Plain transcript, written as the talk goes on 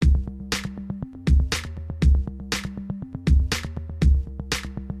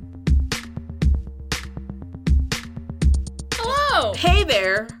Hello! Hey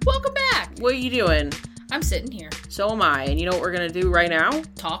there! Welcome back! What are you doing? I'm sitting here. So am I. And you know what we're going to do right now?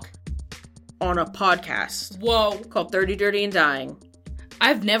 Talk. On a podcast. Whoa. Called 30, Dirty, and Dying.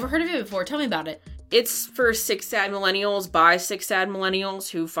 I've never heard of it before. Tell me about it. It's for 6 sad millennials by 6 sad millennials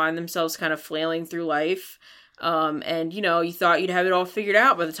who find themselves kind of flailing through life. And, you know, you thought you'd have it all figured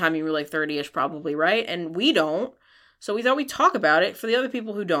out by the time you were like 30-ish probably, right? And we don't. So we thought we'd talk about it for the other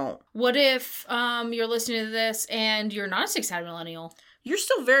people who don't. What if you're listening to this and you're not a 6 sad millennial? You're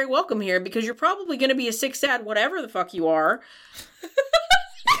still very welcome here because you're probably going to be a 6 sad whatever the fuck you are.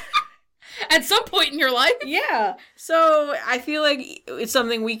 At some point in your life. Yeah. So I feel like it's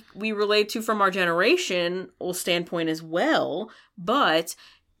something we relate to from our generation standpoint as well. But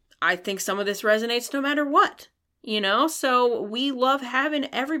I think some of this resonates no matter what. You know, so we love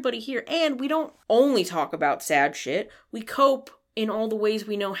having everybody here, and we don't only talk about sad shit. We cope in all the ways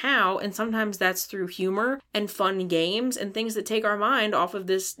we know how, and sometimes that's through humor and fun games and things that take our mind off of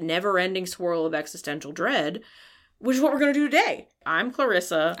this never-ending swirl of existential dread, which is what we're going to do today. I'm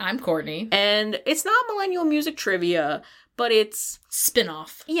Clarissa. I'm Courtney. And it's not millennial music trivia, but it's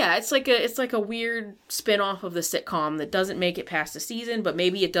spin-off. Yeah, it's like a weird spin-off of the sitcom that doesn't make it past the season, but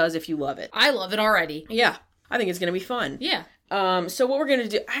maybe it does if you love it. I love it already. Yeah. I think it's going to be fun. Yeah. So what we're going to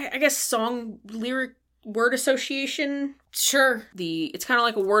do, I guess song, lyric, word association. Sure. It's kind of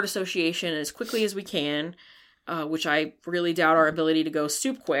like a word association as quickly as we can, which I really doubt our ability to go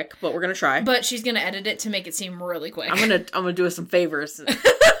soup quick, but we're going to try. But she's going to edit it to make it seem really quick. I'm going to do us some favors.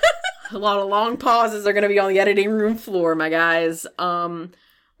 A lot of long pauses are going to be on the editing room floor, my guys. We're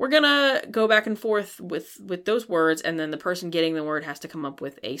going to go back and forth with those words, and then the person getting the word has to come up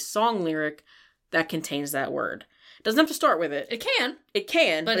with a song lyric that contains that word. It doesn't have to start with it. It can. It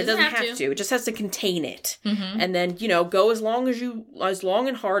can, but it doesn't have to. It just has to contain it. Mm-hmm. And then, you know, go as long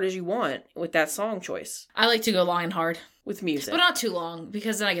and hard as you want with that song choice. I like to go long and hard. With music. But not too long,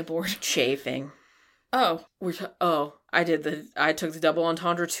 because then I get bored. Chafing. Oh. I took the double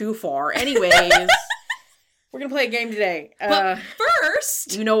entendre too far. Anyways, we're going to play a game today. But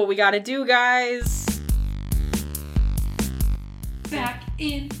first, you know what we got to do, guys. Back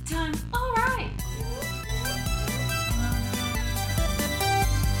in time. All right.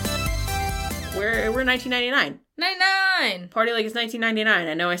 We're 1999. 99. Party like it's 1999.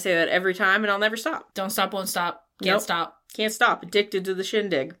 I know I say that every time, and I'll never stop. Don't stop, won't stop. Can't stop. Can't stop. Addicted to the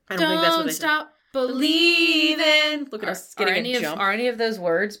shindig. I don't think that's what they say. Don't stop believing. Look at us getting a jump. Are any of those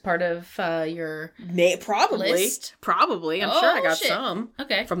words part of your probably list? Probably. I'm sure I got some.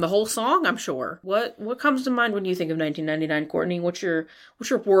 Okay. From the whole song, I'm sure. What comes to mind when you think of 1999, Courtney? What's your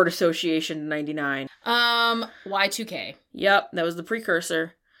word association to 99? Y2K. Yep, that was the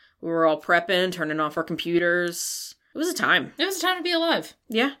precursor. We were all prepping, turning off our computers. It was a time. It was a time to be alive.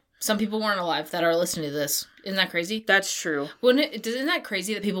 Yeah. Some people weren't alive that are listening to this. Isn't that crazy? That's true. Isn't that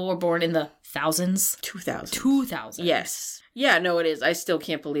crazy that people were born in the thousands? 2000. Yes. Yeah, no, it is. I still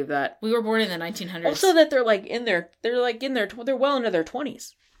can't believe that. We were born in the 1900s. Also that they're well into their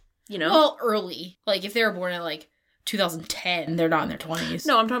 20s. You know? Well, early. Like, if they were born in, 2010, they're not in their 20s.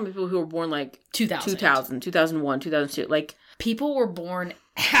 No, I'm talking about people who were born, 2000, 2001, 2002. Like, people were born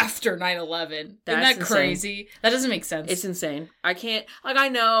after 9/11. Isn't that crazy? That doesn't make sense. It's insane. I can't, I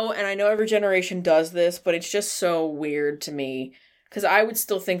know every generation does this, but it's just so weird to me. Because I would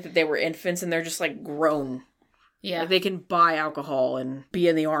still think that they were infants and they're just, grown. Yeah. They can buy alcohol and be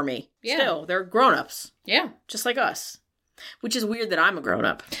in the army. Yeah. Still, they're grown-ups. Yeah. Just like us. Which is weird that I'm a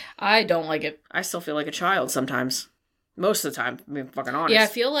grown-up. I don't like it. I still feel like a child sometimes. Most of the time, I'm being fucking honest. Yeah, I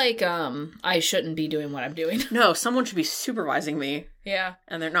feel like I shouldn't be doing what I'm doing. No, someone should be supervising me. Yeah.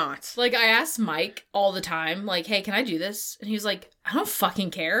 And they're not. I ask Mike all the time, hey, can I do this? And he was like, I don't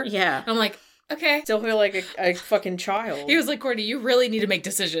fucking care. Yeah. And I'm like, okay. Still feel like a fucking child. He was like, Courtney, you really need to make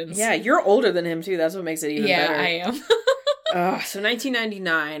decisions. Yeah, you're older than him, too. That's what makes it even better. Yeah, I am. So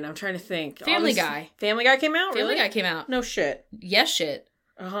 1999, I'm trying to think. Family Guy. Family Guy came out? Family Really? Guy came out. No shit. Yes, shit.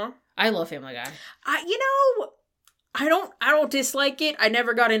 Uh-huh. I love Family Guy. I don't dislike it. I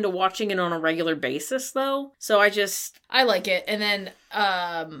never got into watching it on a regular basis, though. So I like it. And then,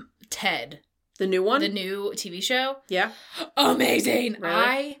 Ted. The new one? The new TV show? Yeah. Amazing! Really?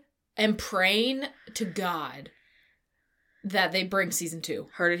 I am praying to God that they bring season 2.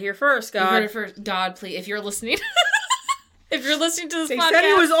 Heard it here first, God. You heard it first. God, please, if you're listening... if you're listening to this they podcast... said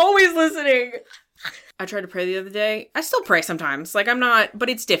he was always listening! I tried to pray the other day. I still pray sometimes. I'm not... But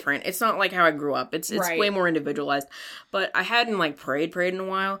it's different. It's not like how I grew up. It's right. way more individualized. But I hadn't, prayed in a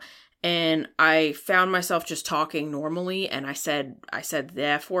while. And I found myself just talking normally. And I said the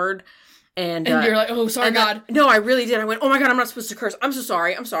F word. And you're like, oh, sorry, God. No, I really did. I went, oh my God, I'm not supposed to curse. I'm so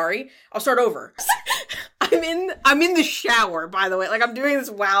sorry. I'll start over. I I'm in the shower, by the way. Like, I'm doing this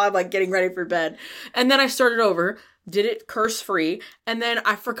while I'm, like, getting ready for bed. And then I started over, did it curse-free, and then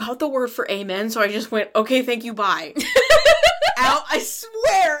I forgot the word for amen, so I just went, okay, thank you, bye. Out, I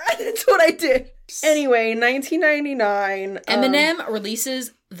swear! That's what I did. Anyway, 1999. Eminem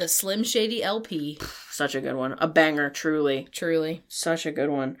releases the Slim Shady LP. Such a good one. A banger, truly. Truly. Such a good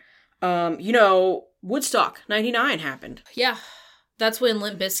one. Woodstock, 99 happened. Yeah. That's when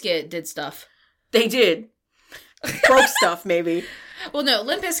Limp Bizkit did stuff. They did. Broke stuff, maybe. Well, no,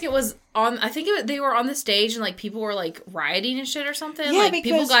 Limp Bizkit was on, I think they were on the stage and, like, people were, like, rioting and shit or something. Yeah, like,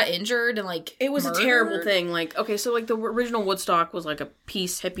 people got injured and, like, it was murdered. a terrible thing. Like, okay, so, like, the original Woodstock was, like, a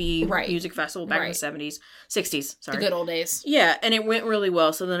peace, hippie music festival back in the 70s. 60s, sorry. The good old days. Yeah, and it went really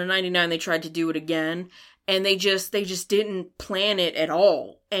well. So then in 99, they tried to do it again. And they just didn't plan it at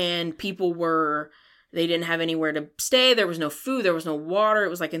all. And people they didn't have anywhere to stay. There was no food. There was no water. It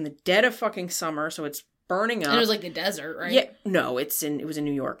was, like, in the dead of fucking summer. So it's burning up. And it was like the desert, right? Yeah. No, it was in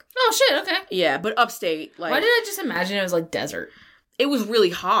New York. Oh, shit, okay. Yeah, but upstate, like... Why did I just imagine it was like desert? It was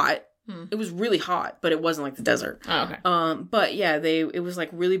really hot. It was really hot, but it wasn't like the desert. Oh, okay. But yeah, it was like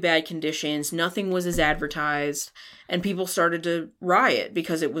really bad conditions. Nothing was as advertised. And people started to riot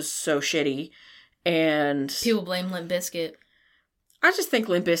because it was so shitty. And... People blame Limp Bizkit. I just think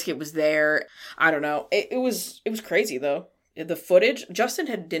Limp Bizkit was there. I don't know. It was crazy, though. The footage, Justin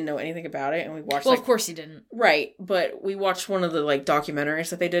didn't know anything about it, and we watched... Well, of course he didn't. Right, but we watched one of the, like, documentaries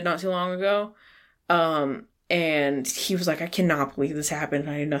that they did not too long ago, and he was like, I cannot believe this happened,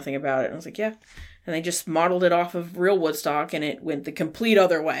 and I knew nothing about it. And I was like, yeah. And they just modeled it off of real Woodstock, and it went the complete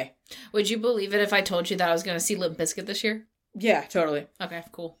other way. Would you believe it if I told you that I was going to see Limp Bizkit this year? Yeah, totally. Okay,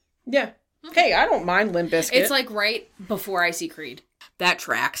 cool. Yeah. Hey, I don't mind Limp Bizkit. It's, like, right before I see Creed. That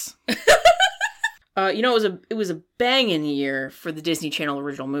tracks. It was a banging year for the Disney Channel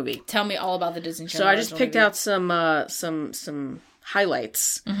original movie. Tell me all about the Disney Channel. So I just picked out some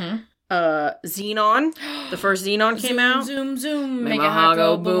highlights. Mm-hmm. Xenon, the first Xenon came out. Zoom, zoom, make it hot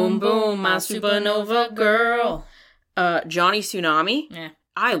go boom, boom, my supernova girl. Johnny Tsunami. Yeah,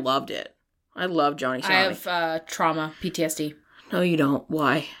 I loved it. I love Johnny Tsunami. I have trauma, PTSD. No, you don't.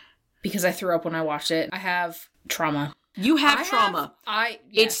 Why? Because I threw up when I watched it. I have trauma. You have trauma. Yes.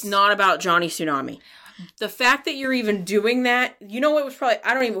 It's not about Johnny Tsunami. The fact that you're even doing that, you know what was probably,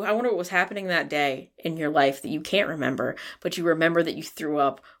 I wonder what was happening that day in your life that you can't remember, but you remember that you threw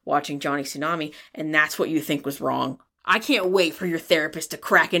up watching Johnny Tsunami, and that's what you think was wrong. I can't wait for your therapist to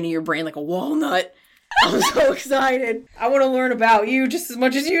crack into your brain like a walnut. I'm so excited. I want to learn about you just as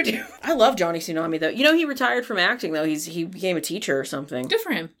much as you do. I love Johnny Tsunami, though. You know, he retired from acting, though. He became a teacher or something. Good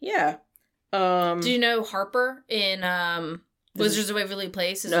for him. Yeah. Do you know Harper in Wizards of Waverly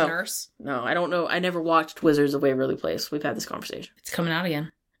Place is a nurse? No, I don't know. I never watched Wizards of Waverly Place. We've had this conversation. It's coming out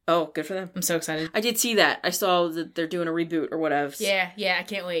again. Oh, good for them. I'm so excited. I did see that. I saw that they're doing a reboot or whatever. Yeah, I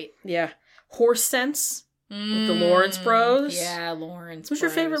can't wait. Yeah. Horse Sense with the Lawrence Bros. Yeah, Lawrence Who's your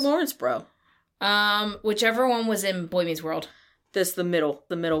favorite Lawrence bro? Whichever one was in Boy Meets World. This the middle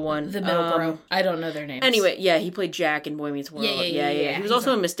one. The middle bro. I don't know their names. Anyway, yeah, he played Jack in Boy Meets World. Yeah. He was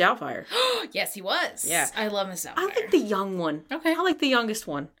also in Miss Doubtfire. Yes, he was. Yeah. I love Miss Doubtfire. I like the young one. Okay. I like the youngest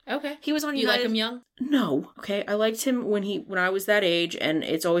one. Okay. He was on You like him young? No. Okay. I liked him when I was that age, and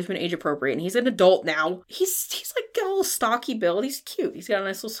it's always been age appropriate, and he's an adult now. He's like got a little stocky build. He's cute. He's got a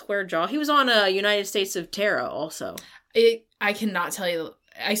nice little square jaw. He was on United States of Terra also. I cannot tell you.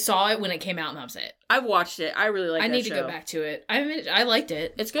 I saw it when it came out, and that was it. I've watched it. I really like it. I need to go back to it. I liked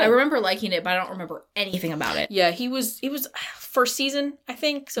it. It's good. I remember liking it, but I don't remember anything about it. Yeah, he was first season, I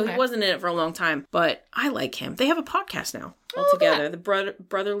think, so he wasn't in it for a long time. But I like him. They have a podcast now all together. The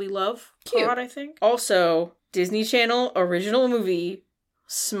Brotherly Love Pod, I think. Also, Disney Channel original movie,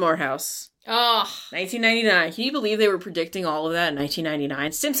 Smart House. Oh. 1999. Can you believe they were predicting all of that in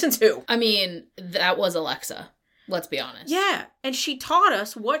 1999? Simpsons who? I mean, that was Alexa. Let's be honest. Yeah, and she taught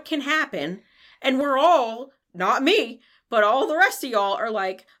us what can happen, and we're all, not me, but all the rest of y'all are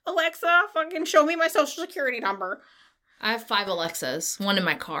like, Alexa, fucking show me my social security number. I have 5 Alexas, one in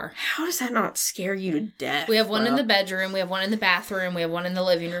my car. How does that not scare you to death? We have one in the bedroom, we have one in the bathroom, we have one in the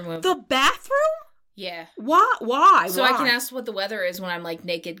living room. The bathroom? Yeah. Why? So I can ask what the weather is when I'm, like,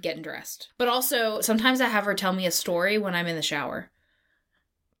 naked getting dressed. But also, sometimes I have her tell me a story when I'm in the shower.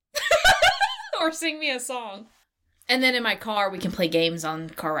 Or sing me a song. And then in my car, we can play games on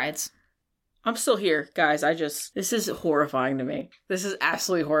car rides. I'm still here, guys. This is horrifying to me. This is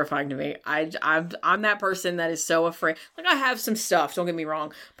absolutely horrifying to me. I'm that person that is so afraid. Like, I have some stuff, don't get me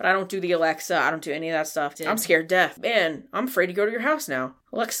wrong, but I don't do the Alexa. I don't do any of that stuff. I'm scared to death. Man, I'm afraid to go to your house now.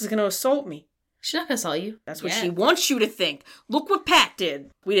 Alexa's gonna assault me. She's not gonna sell you. That's what she wants you to think. Look what Pat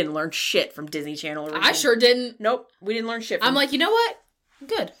did. We didn't learn shit from Disney Channel original. I sure didn't. Nope, we didn't learn shit from... I'm like, you know what?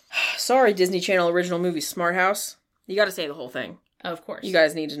 Good. Sorry, Disney Channel original movie Smart House. You gotta say the whole thing. Oh, of course. You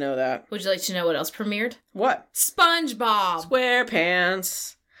guys need to know that. Would you like to know what else premiered? What? SpongeBob.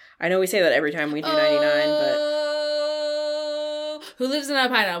 SquarePants. I know we say that every time we do 99, but... Who lives in a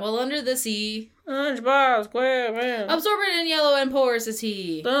pineapple under the sea? SpongeBob SquarePants. Absorbent and yellow and porous is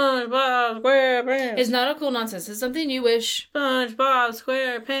he. SpongeBob SquarePants. It's not a cool nonsense. It's something you wish. SpongeBob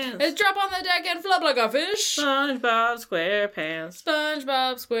SquarePants. It's drop on the deck and flop like a fish. SpongeBob SquarePants.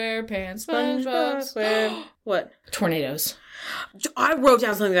 SpongeBob SquarePants. SpongeBob Square. What? Tornadoes. I wrote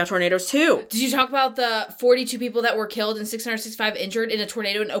down something about tornadoes too. Did you talk about the 42 people that were killed and 665 injured in a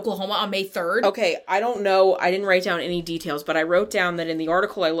tornado in Oklahoma on May 3rd? Okay, I don't know. I didn't write down any details, but I wrote down that in the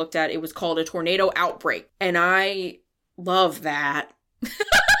article I looked at, it was called a tornado outbreak. And I love that.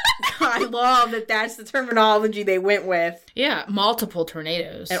 I love that that's the terminology they went with. Yeah, multiple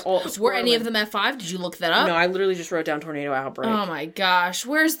tornadoes. And all, were any of them F5? Did you look that up? No, I literally just wrote down tornado outbreak. Oh my gosh.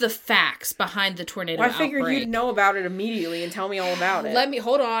 Where's the facts behind the tornado outbreak? I figured you'd know about it immediately and tell me all about it.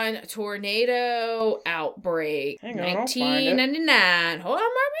 Hold on. Tornado outbreak. Hang on, 1999. Hold on,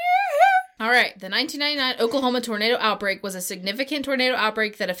 all right, the 1999 Oklahoma tornado outbreak was a significant tornado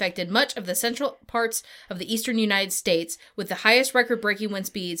outbreak that affected much of the central parts of the eastern United States, with the highest record-breaking wind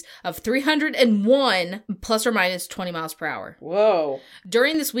speeds of 301 plus or minus 20 miles per hour. Whoa.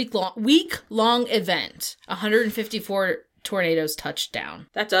 During this week-long event, 154 tornadoes touched down.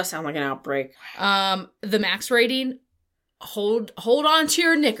 That does sound like an outbreak. The max rating, hold on to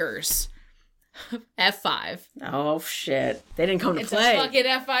your knickers. F5. Oh, shit. They didn't come to play. It's a fucking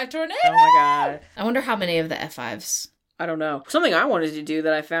F5 tornado. Oh, my God. I wonder how many of the F5s. I don't know. Something I wanted to do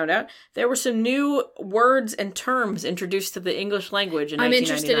that I found out, there were some new words and terms introduced to the English language in 1999. I'm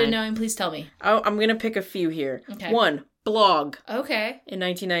interested in knowing. Please tell me. I'm going to pick a few here. Okay. 1, blog. Okay. In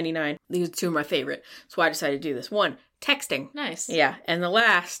 1999. These are two of my favorite. That's why I decided to do this. 1, texting. Nice. Yeah. And the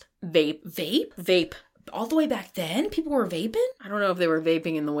last, vape. Vape? Vape. All the way back then, people were vaping? I don't know if they were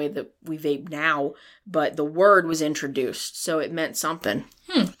vaping in the way that we vape now, but the word was introduced, so it meant something.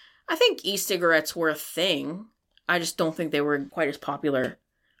 I think e-cigarettes were a thing. I just don't think they were quite as popular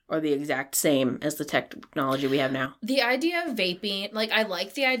or the exact same as the technology we have now. The idea of vaping, I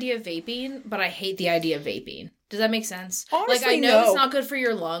like the idea of vaping, but I hate the idea of vaping. Does that make sense? Honestly, I know no. It's not good for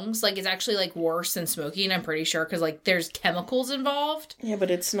your lungs. It's actually, worse than smoking, I'm pretty sure, because, there's chemicals involved. Yeah,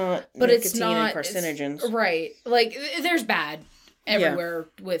 but it's not it's nicotine and carcinogens. Right. There's bad everywhere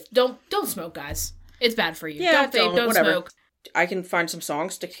with... Don't smoke, guys. It's bad for you. Yeah, don't vape, don't whatever. smoke. I can find some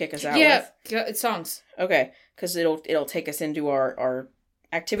songs to kick us out with. Yeah, it's songs. Okay, because it'll take us into our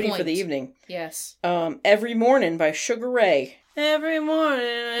activity for the evening. Yes. Every Morning by Sugar Ray. Every morning.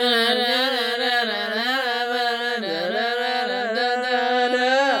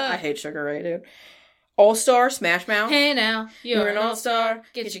 I hate Sugar Ray, dude. All-Star, Smash Mouth. Hey now, you're an all-star.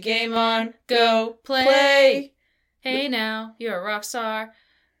 Get your game on. Go play. Hey now, you're a rock star.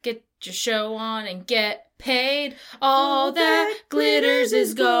 Get your show on and get paid. All that glitters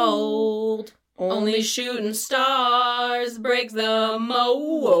is gold. Only shooting stars break the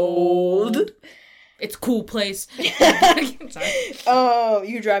mold. It's a cool place. Sorry. Oh,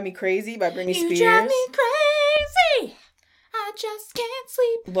 You Drive Me Crazy by Britney Spears. You drive me crazy. I just can't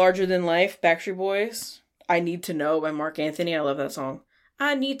sleep. Larger Than Life, Backstreet Boys. I Need to Know by Mark Anthony. I love that song.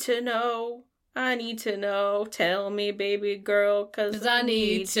 I need to know. I need to know. Tell me, baby girl, cause I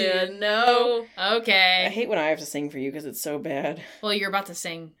need to know. Okay. I hate when I have to sing for you because it's so bad. Well, you're about to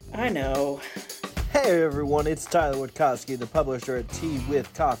sing. I know. Hey everyone, it's Tyler Witkowski, the publisher at Tea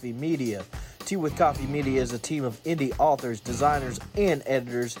with Coffee Media. Tea with Coffee Media is a team of indie authors, designers, and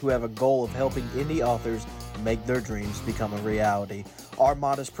editors who have a goal of helping indie authors make their dreams become a reality. Our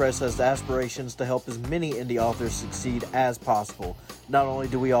modest press has aspirations to help as many indie authors succeed as possible. Not only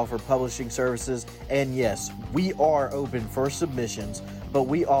do we offer publishing services, and yes, we are open for submissions, but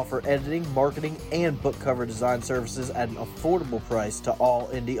we offer editing, marketing, and book cover design services at an affordable price to all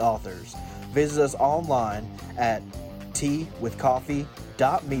indie authors. Visit us online at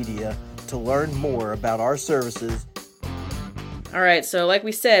teawithcoffee.media to learn more about our services. All right, so like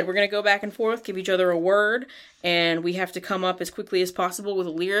we said, we're going to go back and forth, give each other a word, and we have to come up as quickly as possible with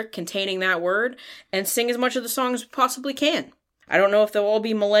a lyric containing that word and sing as much of the song as we possibly can. I don't know if they'll all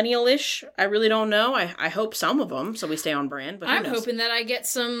be millennial-ish. I really don't know. I hope some of them, so we stay on brand, but who I'm knows? hoping that I get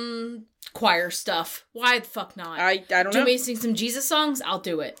some choir stuff. Why the fuck not? I don't know. Do you want me to sing some Jesus songs? I'll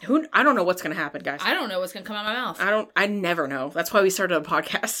do it. I don't know what's going to happen, guys. I don't know what's going to come out of my mouth. I never know. That's why we started a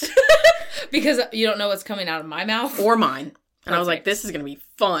podcast. Because you don't know what's coming out of my mouth? Or mine. And I was like, this is going to be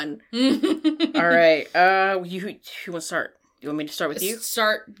fun. All right. You want to start? You want me to start with you?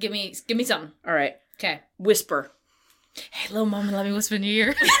 Give me something. All right. Okay. Whisper. Hey, little mama, let me whisper in your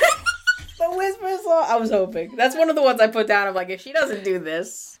ear. The Whisper song. I was hoping. That's one of the ones I put down. I'm like, if she doesn't do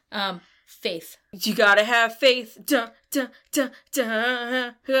this. Faith. You gotta have faith. Duh, duh, duh,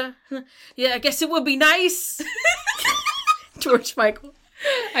 duh. Yeah, I guess it would be nice. George Michael.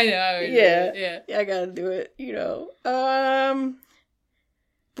 I know. Yeah, I gotta do it,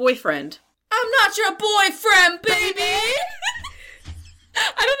 Boyfriend. I'm not your boyfriend, baby!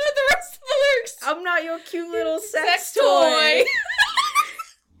 I don't know the rest of the lyrics. I'm not your cute little sex toy.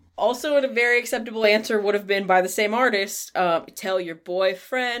 Also, a very acceptable answer would have been by the same artist. Tell your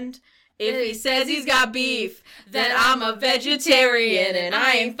boyfriend if he says he's got beef that I'm a vegetarian and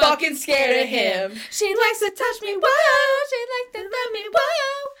I ain't fucking scared of him. She likes to touch me, whoa! She likes to love me,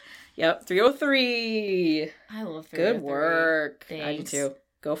 whoa! Yep, 303. I love 303. Good work. Thanks. I do too.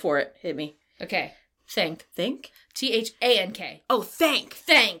 Go for it. Hit me. Okay. Thank. Think? THANK. Oh, thank.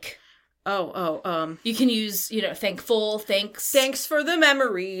 Thank. You can use, thankful, thanks. Thanks for the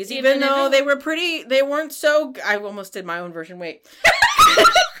memories, even though they weren't so... I almost did my own version. Wait.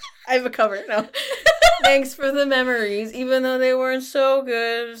 I have a cover. No. Thanks for the memories, even though they weren't so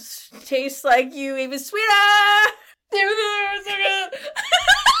good. Tastes like you, even sweeter. Even though they weren't so good.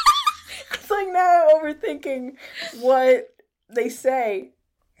 It's like now I'm overthinking what they say.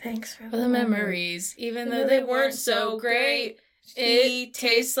 Thanks for the memories, even though they weren't so great. It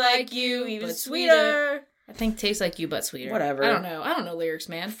tastes like you, even sweeter. I think tastes like you, but sweeter. Whatever. I don't know lyrics,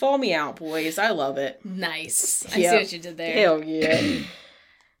 man. Fall me out, boys. I love it. Nice. I see what you did there. Hell yeah.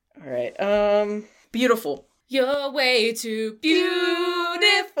 All right. Beautiful. You're way too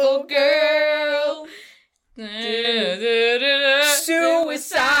beautiful, girl.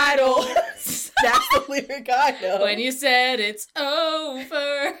 Suicidal. That's the lyric I know. When you said it's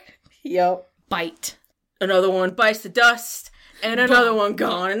over. Yep. Bite. Another one bites the dust. And another one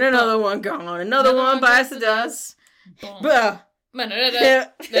gone. And another one gone. Another one bites the dust. Bites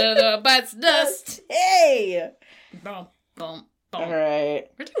the dust. Hey. Boom. Boom. All right.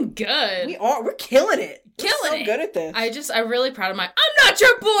 We're doing good. We're killing it. We're so good at this. I'm really proud of I'm not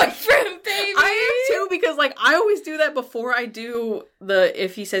your boyfriend, baby. I am too, because I always do that before I do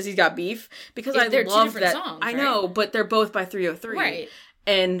if he says he's got beef, because they're love two different songs, I know, but they're both by 303. Right.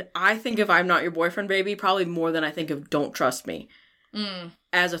 And I think of I'm Not Your Boyfriend, Baby probably more than I think of Don't Trust Me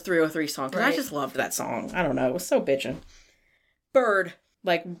as a 303 song. Because I just loved that song. I don't know. It was so bitchin'. Bird.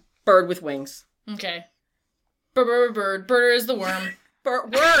 Like bird with wings. Okay. Bird. Bird is the worm.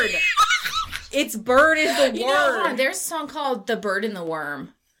 Word. It's bird is the word. Hold on. There's a song called The Bird and the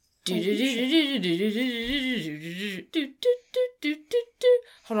Worm.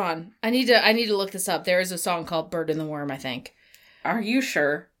 Hold on. I need to look this up. There is a song called Bird and the Worm, I think. Are you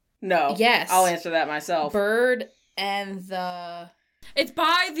sure? No. Yes. I'll answer that myself. Bird and the... It's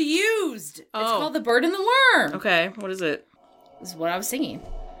by The Used. Oh. It's called The Bird and the Worm. Okay. What is it? This is what I was singing.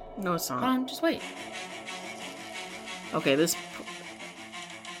 No, it's not. Hold on. Just wait. Okay, this...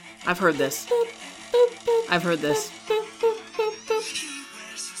 I've heard this.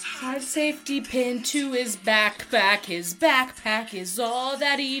 Tied safety pin to his backpack. His backpack is all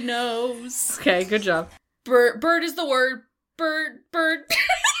that he knows. Okay, good job. Bird is the word. Bird.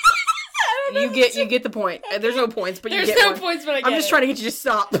 You get the point. There's no points, but you get one. There's no points, but I get I'm just trying to get you to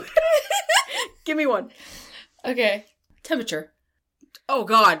stop. Give me one. Okay. Temperature. Oh,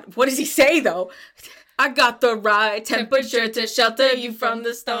 God. What does he say, though? I got the right temperature to shelter you from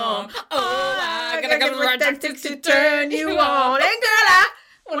the storm. Oh, I gotta get the right tactics to turn you on. And girl, I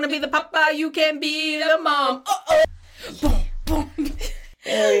wanna be the papa, you can be the mom. Oh. Boom, boom.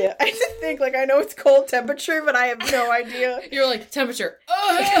 Oh, yeah. I just think, I know it's cold temperature, but I have no idea. You're like, temperature.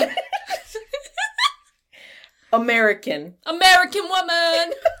 American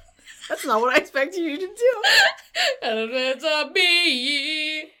woman. That's not what I expected you to do. And it's a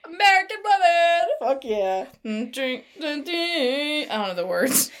bee. American woman. Fuck yeah. Drink. I don't know the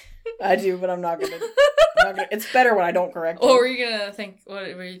words. I do, but I'm not gonna. It's better when I don't correct it. What were you gonna think? What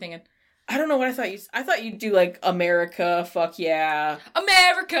were you thinking? I don't know what I thought you'd do America, fuck yeah.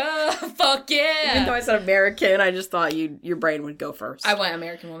 America, fuck yeah. Even though I said American, I just thought your brain would go first. I went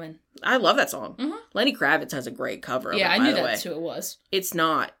American Woman. I love that song. Mm-hmm. Lenny Kravitz has a great cover of it, I by knew the way. that's who it was. It's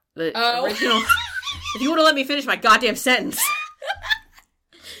not. The original... If you would have let me finish my goddamn sentence.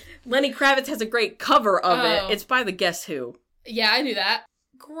 Lenny Kravitz has a great cover of it. It's by the Guess Who. Yeah, I knew that.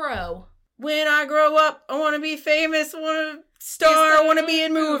 Grow. When I grow up, I want to be famous, I want to star, I want to be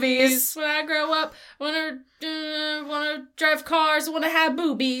in movies. When I grow up, I want to drive cars, I want to have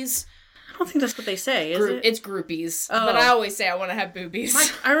boobies. I don't think that's what they say, is it? It's groupies. Oh. But I always say I want to have boobies.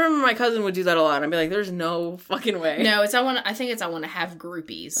 I remember my cousin would do that a lot. I'd be like, there's no fucking way. No, I think it's I want to have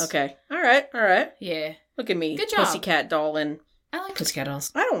groupies. Okay. All right. Yeah. Look at me. Good job. Pussycat dolling. I like pussycat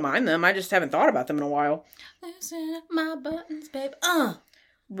dolls. I don't mind them. I just haven't thought about them in a while. Loosen up my buttons, babe.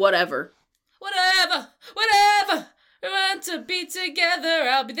 Whatever. Whatever. We want to be together.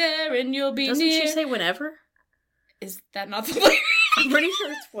 I'll be there and you'll be Doesn't near. she say whenever? Is that not the lyric? I'm pretty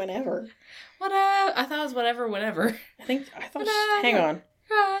sure it's whenever. Whatever. I thought it was whatever. I thought. Hang on.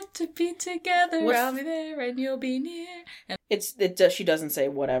 Want to be together. What's- I'll be there and you'll be near. And She doesn't say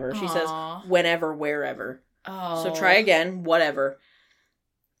whatever. She says Aw. whenever, wherever. oh. So try again. Whatever.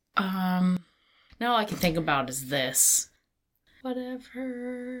 Now all I can think about is this.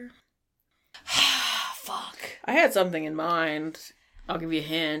 Whatever. Fuck. I had something in mind. I'll give you a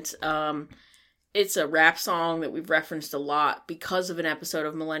hint. It's a rap song that we've referenced a lot because of an episode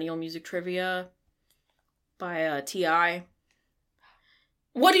of Millennial Music Trivia by T.I.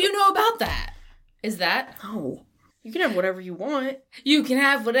 What do you know about that? Is that? Oh, you can have whatever you want. You can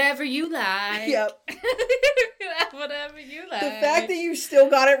have whatever you like. Yep. You can have whatever you like. The fact that you still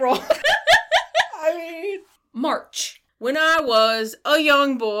got it wrong. I mean... March. When I was a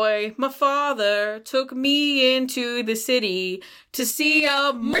young boy, my father took me into the city to see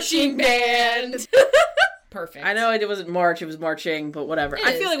a marching band. Perfect. I know it wasn't March, it was marching, but whatever.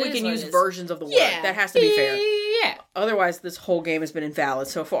 I feel like we can use versions of the word. Yeah. That has to be fair. Yeah. Otherwise, this whole game has been invalid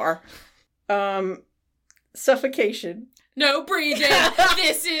so far. Suffocation. No breathing.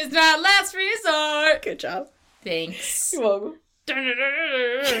 This is not last resort. Good job. Thanks. You're welcome.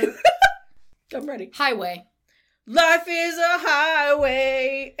 I'm ready. Highway. Life is a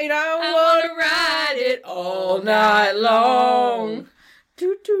highway, and I want to ride it all night long.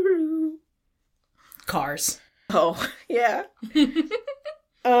 Doo-doo-doo. Cars. Oh, yeah.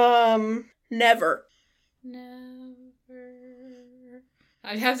 Never.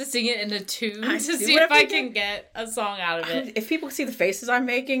 I'd have to sing it in a tune I to do see if whatever I you can can. get a song out of it. If people see the faces I'm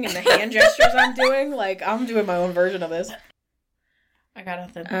making and the hand gestures I'm doing, like, I'm doing my own version of this. I got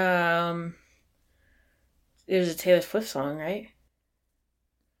nothing. There's a Taylor Swift song, right?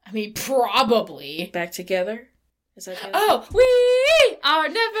 I mean, probably. Back Together? Is that Taylor? Oh, we are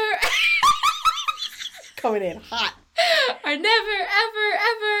never, Coming in hot. are never, ever,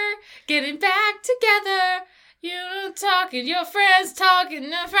 ever getting back together. You talking, your friends talking,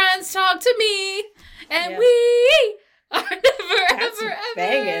 your friends talk to me. And Yeah. we are never, That's ever,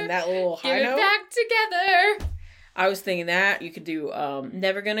 banging, ever that little high getting note. back together. I was thinking that. You could do,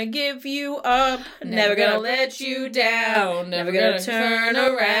 never gonna give you up, never gonna let you down, never gonna turn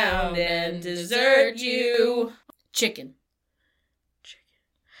around and desert you. Chicken.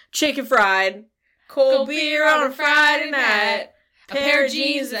 Chicken fried, cold beer on a Friday night, A pair of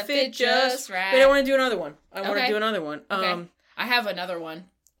jeans that fit just right. Wait, I want to do another one. I want to Okay. do another one. Okay. I have another one.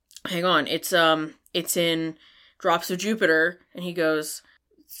 Hang on. It's in Drops of Jupiter, and he goes,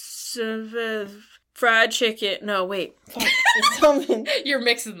 fried chicken. No, wait. Fuck. It's something. You're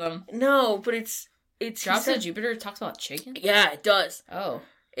mixing them. No, but it's. Drops of Jupiter talks about chicken? Yeah, it does. Oh.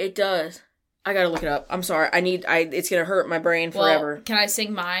 It does. I gotta look it up. I'm sorry. It's gonna hurt my brain forever. Well, can I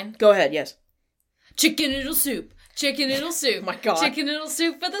sing mine? Go ahead, yes. Chicken noodle soup. Chicken noodle soup. My God. Chicken noodle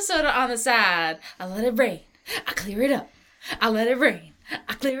soup with the soda on the side. I let it rain. I clear it up. I let it rain.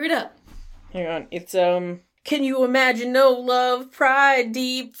 I clear it up. Hang on. It's, can you imagine no love, pride,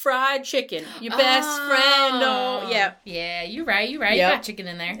 deep fried chicken? Your best friend, oh, yeah. Yeah, you're right. Yep. You got chicken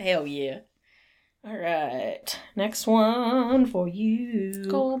in there. Hell yeah. All right. Next one for you.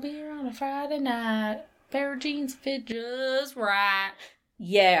 Cold beer on a Friday night. Pair of jeans fit just right.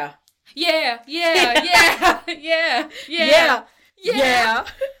 Yeah. Yeah, yeah, yeah, yeah, yeah, Yeah.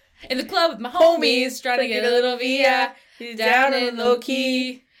 In the club with my homies, trying to get a little VI. Down in low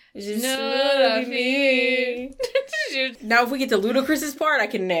key. Just look at me. Now, if we get to Ludacris's part, I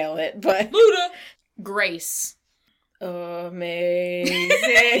can nail it, but... Luda. Grace.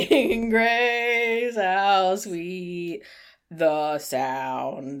 Amazing grace, how sweet the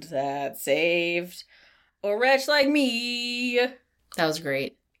sound that saved a wretch like me. That was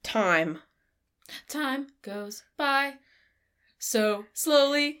great. Time. Time goes by so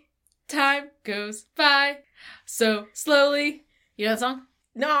slowly. Time goes by so slowly. You know that song?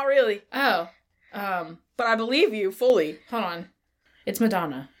 Not really, Oh. but I believe you fully. Hold on. It's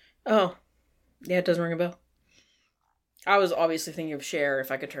Madonna. Oh. Yeah, it doesn't ring a bell. I was obviously thinking of Cher,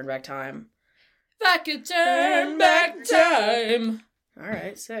 If I Could Turn Back Time. If I could turn back time.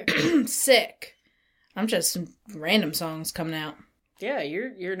 Alright, sick. Sick. I'm just some random songs coming out. Yeah,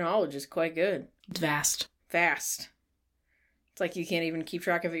 your knowledge is quite good. It's vast. Fast. like you can't even keep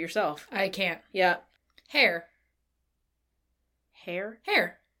track of it yourself. I can't. Yeah. Hair. Hair?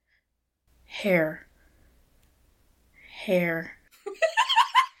 Hair. Hair. Hair.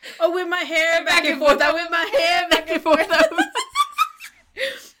 Oh, with my hair back and forth. I whip my hair back and forth.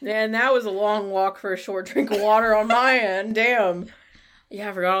 Man, that was a long walk for a short drink of water on my end. Damn. Yeah,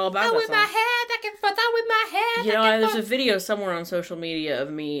 I forgot all about that I whip song. my hair back and forth. I whip my hair You back know, and there's forth. a video somewhere on social media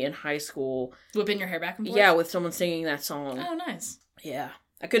of me in high school. Whipping your hair back and forth? Yeah, with someone singing that song. Oh, nice. Yeah.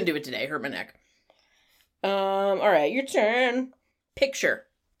 I couldn't do it today. Hurt my neck. Alright, your turn. Picture.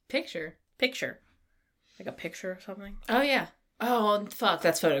 Picture. Picture. Like a picture or something. Oh, yeah. Oh, fuck.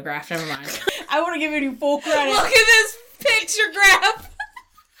 That's photographed. Never mind. I want to give you full credit. Look at this picture graph.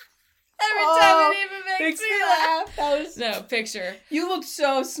 Every time it even makes me laugh. That was... No, picture. You look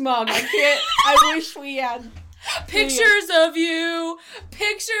so smug. I can't... I wish we had... Pictures of you.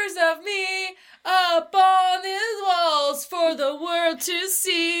 Pictures of me. Up on these walls for the world to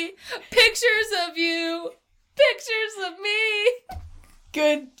see. Pictures of you. Pictures of me.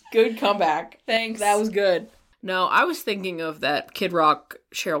 Good comeback. Thanks. That was good. No, I was thinking of that Kid Rock,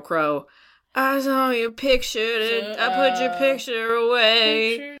 Sheryl Crow. I saw your picture, I put your picture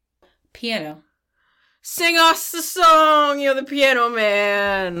away. Picture. Piano. Sing us a song, you're the piano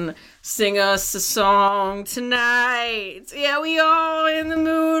man. Sing us a song tonight. Yeah, we all in the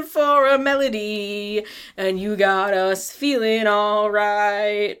mood for a melody. And you got us feeling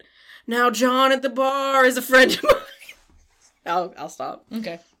alright. Now John at the bar is a friend of mine. I'll stop.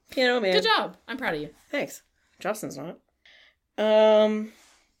 Okay. Piano man. Good job. I'm proud of you. Thanks. Justin's not.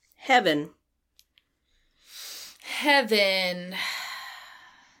 Heaven. Heaven.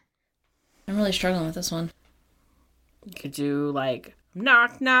 I'm really struggling with this one. You could do like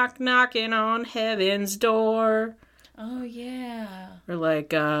knock, knock, knocking on heaven's door. Oh, yeah. Or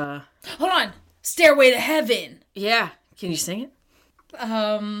like, Hold on. Stairway to Heaven. yeah. Can you sing it?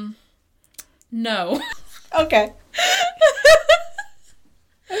 No. Okay.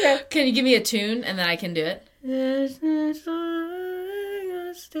 Okay. Can you give me a tune and then I can do it? There's a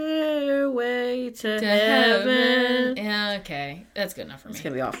stairway to To heaven. Yeah, okay. That's good enough for me. It's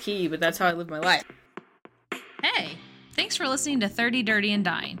gonna be off key, but that's how I live my life. Hey, thanks for listening to 30 Dirty and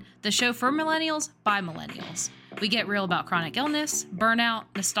Dying, the show for millennials by millennials. We get real about chronic illness, burnout,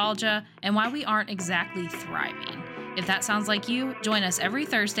 nostalgia, and why we aren't exactly thriving. If that sounds like you, join us every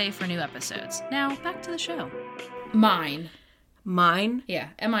Thursday for new episodes. Now, back to the show. Mine. Mine? Yeah,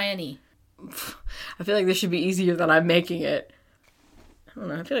 M-I-N-E. I feel like this should be easier than I'm making it. I don't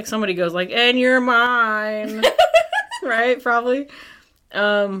know. I feel like somebody goes like, and you're mine. Right? Probably.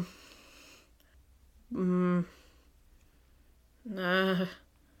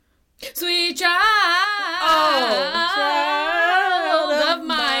 Sweet child, child of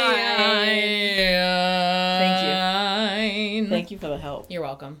mine. Thank you. Thank you for the help. You're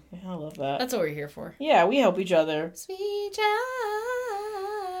welcome. Yeah, I love that. That's what we're here for. Yeah, we help each other. Sweet child.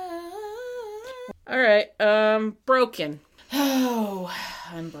 All right. Broken. Oh,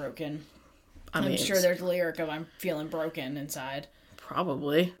 I'm broken. I mean, I'm sure there's a lyric of I'm feeling broken inside.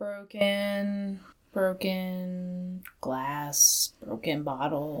 probably. Broken glass, broken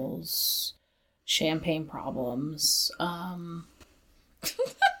bottles, champagne problems.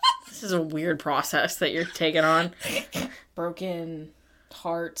 This is a weird process that you're taking on. Broken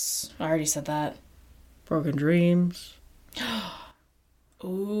hearts. I already said that. Broken dreams.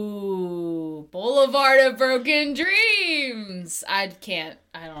 Ooh, Boulevard of Broken Dreams. I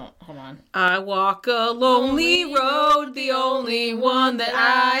don't, hold on. I walk a lonely road, the only one that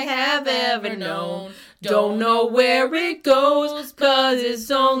I have ever known. Don't know where it goes, 'cause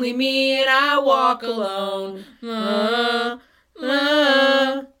it's only me and I walk alone.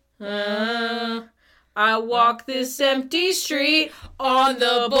 I walk this empty street on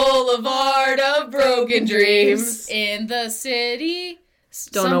the boulevard of broken dreams. In the city.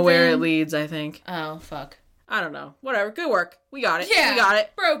 Don't know where it something- leads, I think. Oh, fuck. I don't know. Whatever. Good work. We got it. Yeah. We got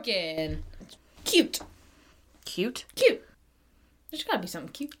it. Broken. Cute. Cute? Cute. There's gotta be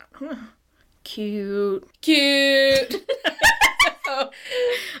something cute. Cute. Cute.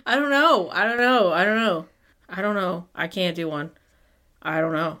 I don't know. I can't do one. I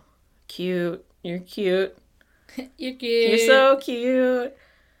don't know. Cute. You're cute. You're cute. You're so cute.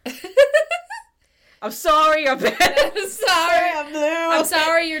 I'm sorry, I'm bad. I'm sorry. I'm blue. I'm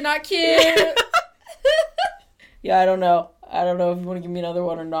sorry you're not cute. Yeah, I don't know. I don't know if you want to give me another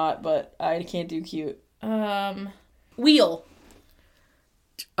one or not, but I can't do cute. Wheel.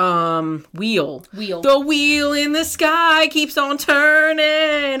 Wheel. Wheel. The wheel in the sky keeps on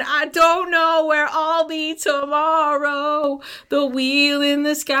turning. I don't know where I'll be tomorrow. The wheel in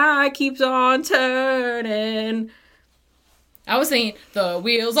the sky keeps on turning. I was thinking, the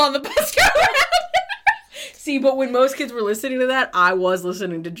wheels on the bus go round. See, but when most kids were listening to that, I was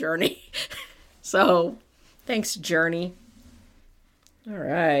listening to Journey. So, thanks, Journey. All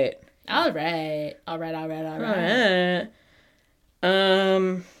right.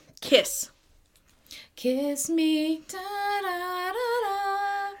 Kiss. Kiss me, da da da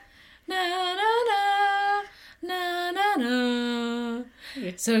da, na na na, na na na.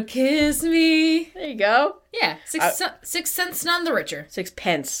 So kiss me. There you go. Yeah, 6 cents, none the richer. 6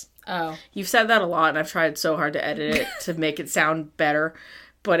 pence. Oh. You've said that a lot, and I've tried so hard to edit it to make it sound better,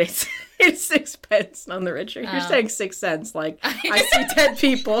 but it's 6 pence, none the richer. You're saying 6 cents, like, I see 10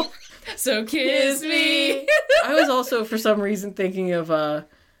 people. So kiss me. I was also, for some reason, thinking of,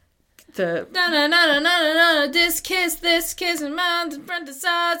 the... Na na na na na na. This kiss, and mine, and front to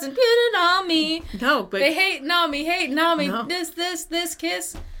sides, and put it on me. No, but... They hating on me. No. This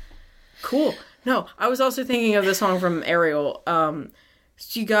kiss. Cool. No, I was also thinking of the song from Ariel,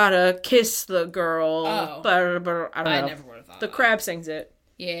 you gotta kiss the girl. Oh. I don't know. I never would have thought The that. crab sings it.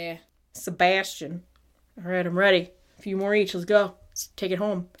 Yeah. Sebastian. All right, I'm ready. A few more each. Let's go. Let's take it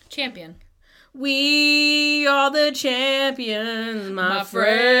home. Champion. We are the champions, my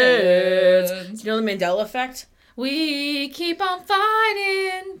friends. You know the Mandela effect? We keep on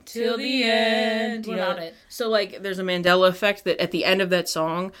fighting till the end. You We're know, not it. So, like, there's a Mandela effect that at the end of that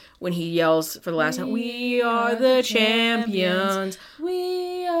song, when he yells for the last time, we are the champions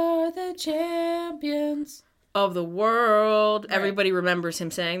We are the champions. of the world. Right. Everybody remembers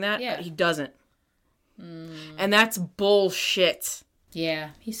him saying that, Yeah. but he doesn't. And that's bullshit.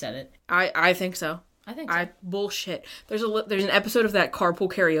 Yeah, he said it. I think so. I think so. Bullshit. There's an episode of that Carpool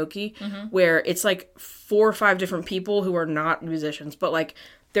Karaoke where it's like 4 or 5 different people who are not musicians, but like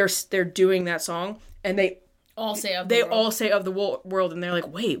they're doing that song and they all say of the world, and they're like,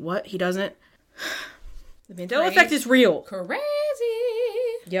 wait, what? He doesn't. The Mandela effect is real. Crazy.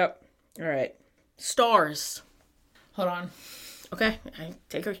 Yep. All right. Stars. Hold on. Okay.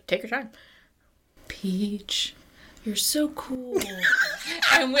 Take your time. Peach, you're so cool.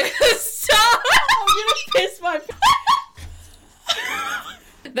 I'm with a star. I'm gonna piss my.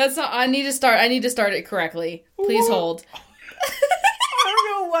 That's not. I need to start it correctly. Please hold. I don't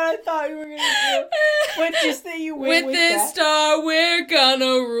know what I thought you were gonna do, but just that you went With this star, we're gonna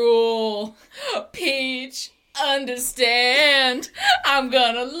rule. Peach, understand. I'm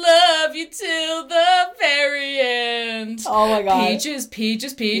gonna love you till the very end. Oh my god. Peaches,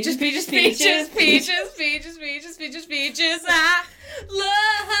 peaches, peaches, peaches, peaches, peaches, peaches, peaches, peaches, peaches. I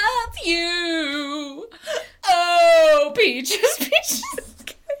love you. Oh, peaches, peaches.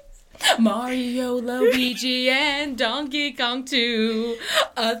 Mario, Luigi, and Donkey Kong too.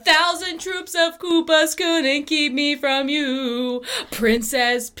 1,000 troops of Koopas couldn't keep me from you.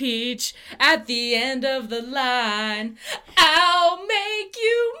 Princess Peach, at the end of the line, I'll make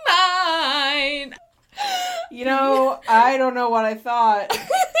you mine. You know, I don't know what I thought.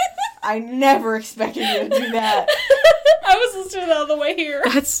 I never expected you to do that. I was listening to that on the way here.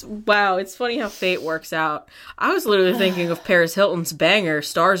 Wow, it's funny how fate works out. I was literally thinking of Paris Hilton's banger,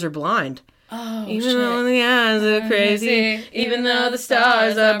 Stars Are Blind. Oh, Even shit. though the eyes are crazy, even though the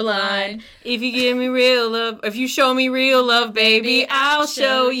stars are blind. If you give me real love, if you show me real love, baby, I'll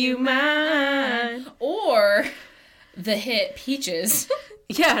show you mine. Or the hit Peaches.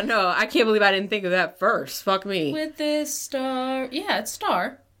 Yeah, no, I can't believe I didn't think of that first. Fuck me. With this star. Yeah, it's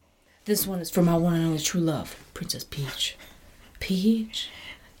Star. This one is for my one and only true love, Princess Peach. Peach,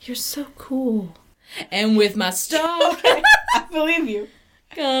 you're so cool. And with my star, I believe you.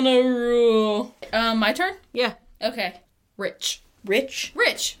 gonna rule. My turn? Yeah. Okay. Rich. Rich?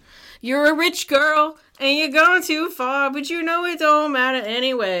 Rich. You're a rich girl, and you're going too far, but you know it don't matter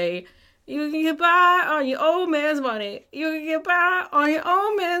anyway. You can get by on your old man's money. You can get by on your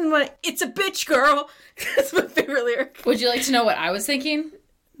old man's money. It's a bitch, girl. That's my favorite lyric. Would you like to know what I was thinking?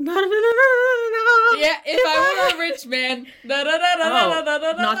 No, no, no, no, no. Yeah, if I were a rich man.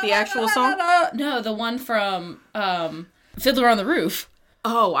 Not the actual song? No, the one from Fiddler on the Roof.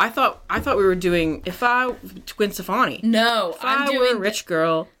 Oh, I thought we were doing Gwen Stefani. No, I'm I doing were a rich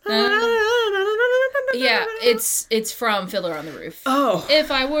girl. Yeah, it's from Fiddler on the Roof. Oh. If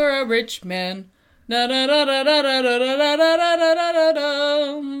I were a rich man. So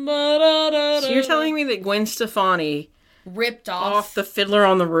you're telling me that Gwen Stefani ripped off the Fiddler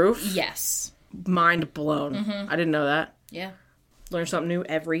on the Roof? Yes. Mind blown. I didn't know that. Yeah. Learn something new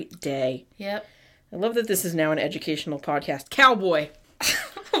every day. Yep. I love that this is now an educational podcast. Cowboy.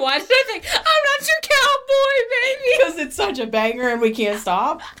 Why did I think I'm not your cowboy, baby? Because it's such a banger and we can't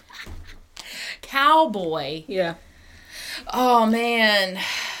stop. Cowboy. Yeah. Oh man.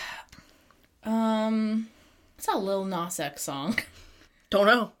 It's a Lil Nas X song. Don't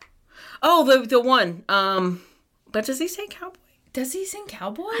know. Oh, the one. But does he say cowboy? Does he sing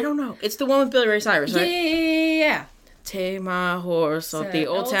cowboy? I don't know. It's the one with Billy Ray Cyrus, right? Yeah. Take my horse up the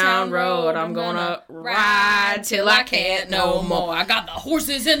old town road. I'm gonna ride till I can't no more. I got the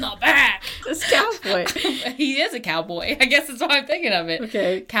horses in the back. It's cowboy. He is a cowboy. I guess that's why I'm thinking of it.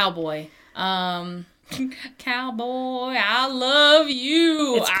 Okay. Cowboy. Cowboy, I love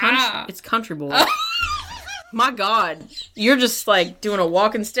you. It's country boy. My God. You're just like doing a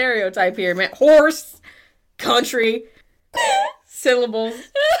walking stereotype here, man. Horse, country, syllables.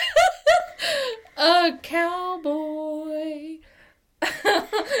 A cowboy.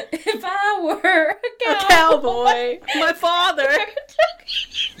 If I were a cowboy. My father.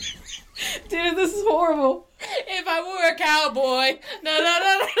 Dude, this is horrible. If I were a cowboy. No.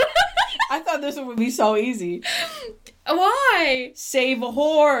 I thought this one would be so easy. Why? Save a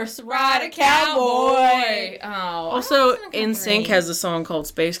horse, ride a cowboy. Oh. Also, NSYNC has a song called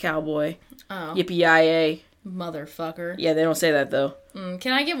Space Cowboy. Oh. Yippee-yi-yay. Motherfucker. Yeah, they don't say that, though.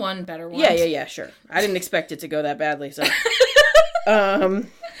 Can I get one better one? Yeah, sure. I didn't expect it to go that badly, so. Do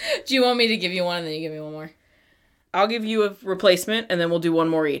you want me to give you one and then you give me one more? I'll give you a replacement, and then we'll do one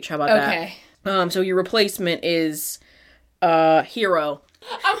more each. How about that? Okay. So your replacement is Hero.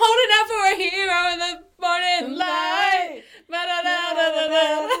 I'm holding out for a hero in the morning light.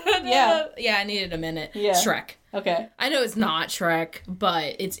 Yeah. Yeah, I needed a minute. Yeah. Shrek. Okay. I know it's not Shrek,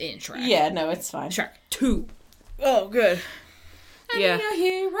 but it's in Shrek. Yeah, no, it's fine. Shrek 2. Oh, good. Yeah. I need a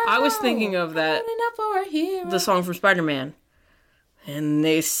hero. I was thinking of that. Holding out for a hero. The song from Spider-Man. And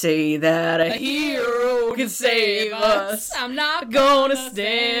they say that a hero can save us. I'm not Gonna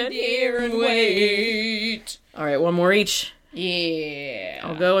stand here and wait. All right, one more each. Yeah.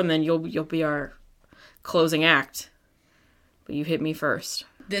 I'll go, and then you'll be our closing act. But you hit me first.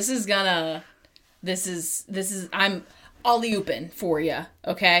 I'm alley-ooping for you,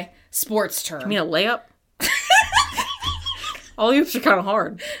 okay? Sports term. You mean a layup? Alley-oops are kind of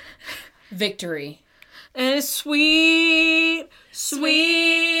hard. Victory. And it's sweet,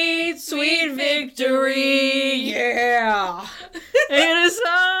 sweet, sweet victory, yeah. It is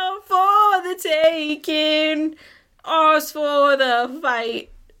all for the taking, ours for the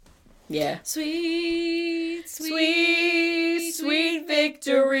fight. Yeah. Sweet, Sweet, sweet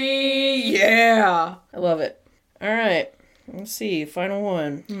victory, yeah. I love it. All right, let's see, final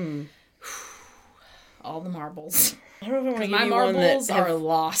one. All the marbles. I don't know if I want to give My you one that marbles are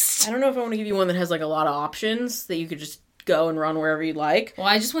lost. I don't know if I want to give you one that has like a lot of options that you could just go and run wherever you like. Well,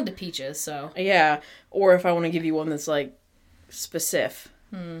 I just went to Peaches, so. Yeah, or if I want to give you one that's like specific.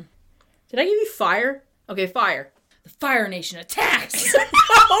 Did I give you fire? Okay, fire. The Fire Nation attacks!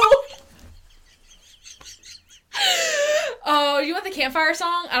 Oh, you want the campfire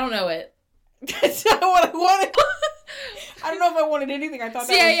song? I don't know it. That's not what I wanted. I don't know if I wanted anything. I thought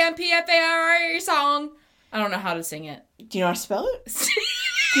that CAMPFARE song. I don't know how to sing it. Do you know how to spell it?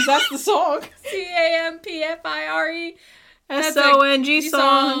 Because that's the song. CAMPFIRE. SONG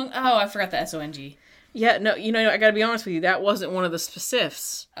song. Oh, I forgot the SONG. Yeah, no, I gotta be honest with you. That wasn't one of the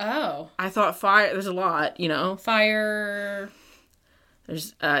specifics. Oh. I thought fire, there's a lot, Fire.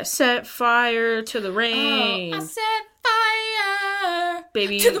 There's set fire to the rain. Oh, I set fire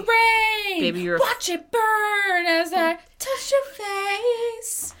baby, to the rain. Baby, you're watch it burn as I touch your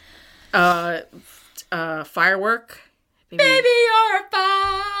face. Firework. Baby, you're a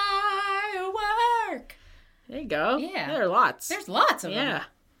firework. There you go. Yeah. There are lots. There's lots of them. Yeah.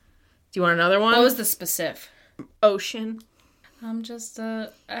 Do you want another one? What was the specific? Ocean. I'm just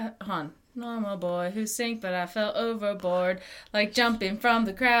a normal boy who sank, but I fell overboard. Like jumping from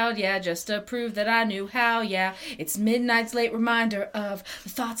the crowd, yeah, just to prove that I knew how, yeah. It's midnight's late reminder of the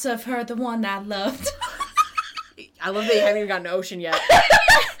thoughts of her, the one I loved. I love that you haven't even gotten to ocean yet.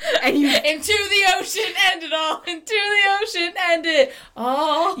 And you into the ocean, end it all. Into the ocean, end it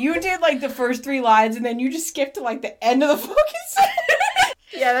all. You did like the first 3 lines, and then you just skipped to like the end of the fucking sentence.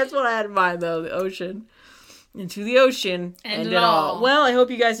 Yeah, that's what I had in mind, though. The ocean. Into the ocean, end it all. Well, I hope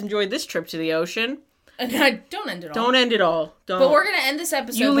you guys enjoyed this trip to the ocean. Don't end it all. Don't end it all. Don't. But we're gonna end this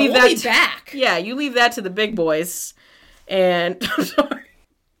episode. You leave that be back. Yeah, you leave that to the big boys. And I'm sorry.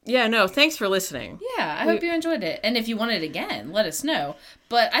 Yeah, no, thanks for listening. Yeah, I hope you enjoyed it. And if you want it again, let us know.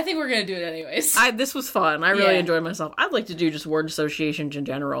 But I think we're going to do it anyways. This was fun. I really enjoyed myself. I'd like to do just word associations in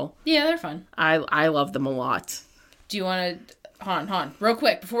general. Yeah, they're fun. I love them a lot. Do you want to... Hold on. Real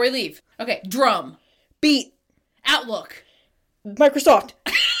quick, before we leave. Okay, drum. Beat. Outlook. Microsoft.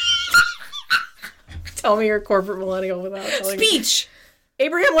 Tell me you're a corporate millennial without telling me. Speech.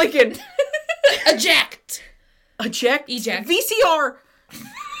 Abraham Lincoln. Eject. Eject. Eject. VCR.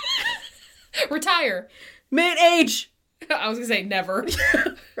 Retire. Mint age. I was gonna say never.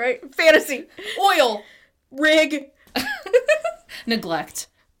 Right? Fantasy. Oil. Rig. Neglect.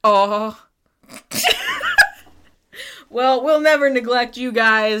 Oh. Well, we'll never neglect you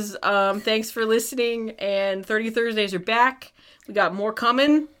guys. Thanks for listening. And 30 Thursdays are back. We got more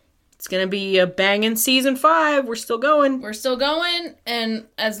coming. It's going to be a banging season 5. We're still going. We're still going. And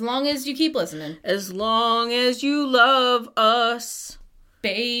as long as you keep listening. As long as you love us.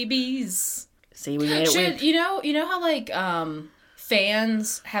 Babies. See, we made it. You know how, like,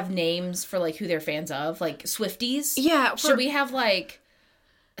 fans have names for, like, who they're fans of? Like, Swifties? Yeah. Should we have, like,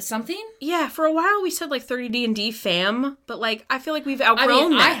 something? Yeah, for a while we said, like, 30D&D fam, but, like, I feel like we've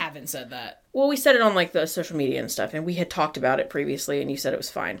outgrown that. I haven't said that. Well, we said it on, like, the social media and stuff, and we had talked about it previously, and you said it was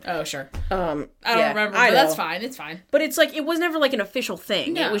fine. Oh, sure. I don't remember, but that's fine. It's fine. But it's, like, it was never, like, an official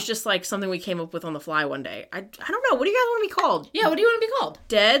thing. No. It was just, like, something we came up with on the fly one day. I don't know. What do you guys want to be called? Yeah, what do you want to be called?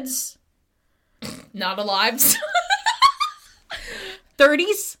 Deads? Not alives.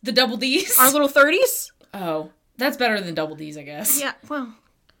 30s? The double Ds? Our little 30s? Oh, that's better than double Ds, I guess. Yeah, well,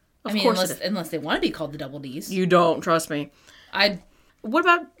 of course unless they want to be called the double Ds. You don't, trust me. What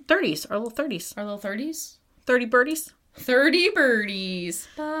about 30s? Our little 30s? Our little 30s? 30 birdies? 30 birdies.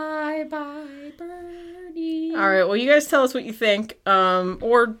 Bye-bye, birdies. All right, well, you guys tell us what you think,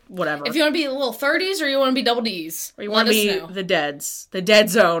 or whatever. If you want to be little 30s or you want to be double Ds, or you want to be the Deads. The Dead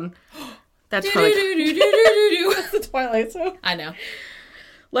Zone. That's probably... That's the Twilight Zone. I know.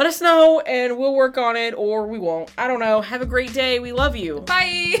 Let us know, and we'll work on it, or we won't. I don't know. Have a great day. We love you.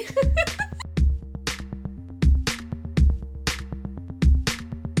 Bye!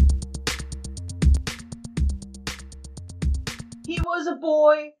 He was a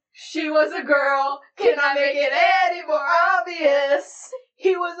boy, she was a girl. Can I make it any more obvious?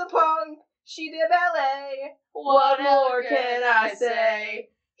 He was a punk, she did ballet. What more can I say?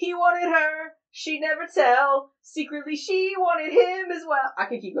 He wanted her, she'd never tell. Secretly she wanted him as well. I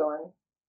could keep going.